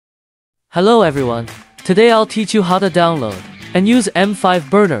Hello everyone, today I'll teach you how to download and use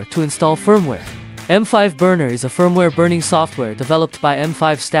M5Burner to install firmware. M5Burner is a firmware burning software developed by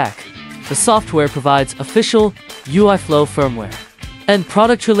M5Stack. The software provides official UIFlow firmware and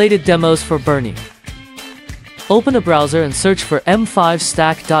product-related demos for burning. Open a browser and search for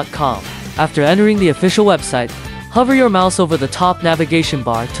m5stack.com. After entering the official website, hover your mouse over the top navigation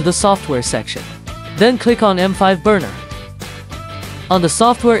bar to the software section. Then click on M5Burner. On the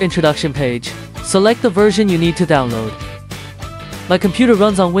software introduction page, select the version you need to download. My computer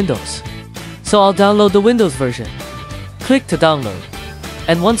runs on Windows, so I'll download the Windows version. Click to download.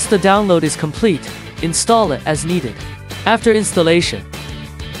 And once the download is complete, install it as needed. After installation,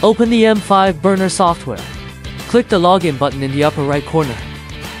 open the M5Burner software. Click the login button in the upper right corner.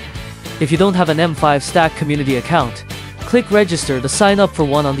 If you don't have an M5Stack community account, click register to sign up for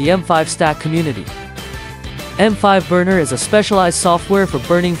one on the M5Stack community. M5Burner is a specialized software for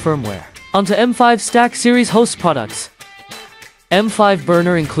burning firmware onto M5Stack series host products.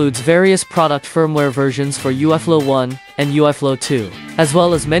 M5Burner includes various product firmware versions for UIFlow 1 and UIFlow 2, as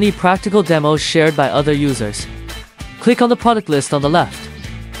well as many practical demos shared by other users. Click on the product list on the left.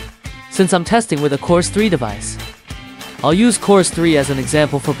 Since I'm testing with a Core 3 device, I'll use Core 3 as an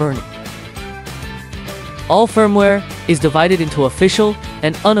example for burning. All firmware is divided into official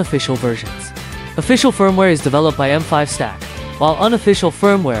and unofficial versions. Official firmware is developed by M5Stack, while unofficial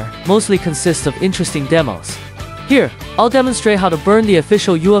firmware mostly consists of interesting demos. Here, I'll demonstrate how to burn the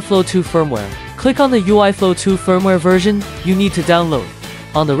official UIFlow 2 firmware. Click on the UIFlow 2 firmware version you need to download.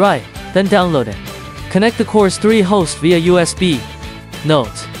 On the right, then download it. Connect the Core 3 host via USB.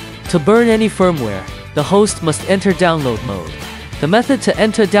 Note: to burn any firmware, the host must enter download mode. The method to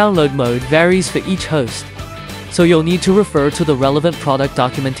enter download mode varies for each host, so you'll need to refer to the relevant product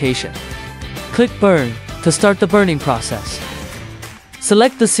documentation. Click Burn to start the burning process.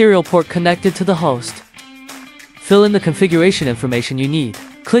 Select the serial port connected to the host. Fill in the configuration information you need.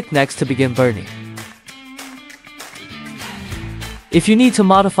 Click Next to begin burning. If you need to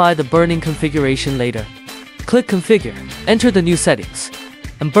modify the burning configuration later, click Configure, enter the new settings,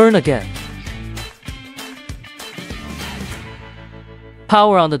 and burn again.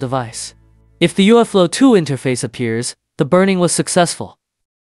 Power on the device. If the UIFlow 2 interface appears, the burning was successful.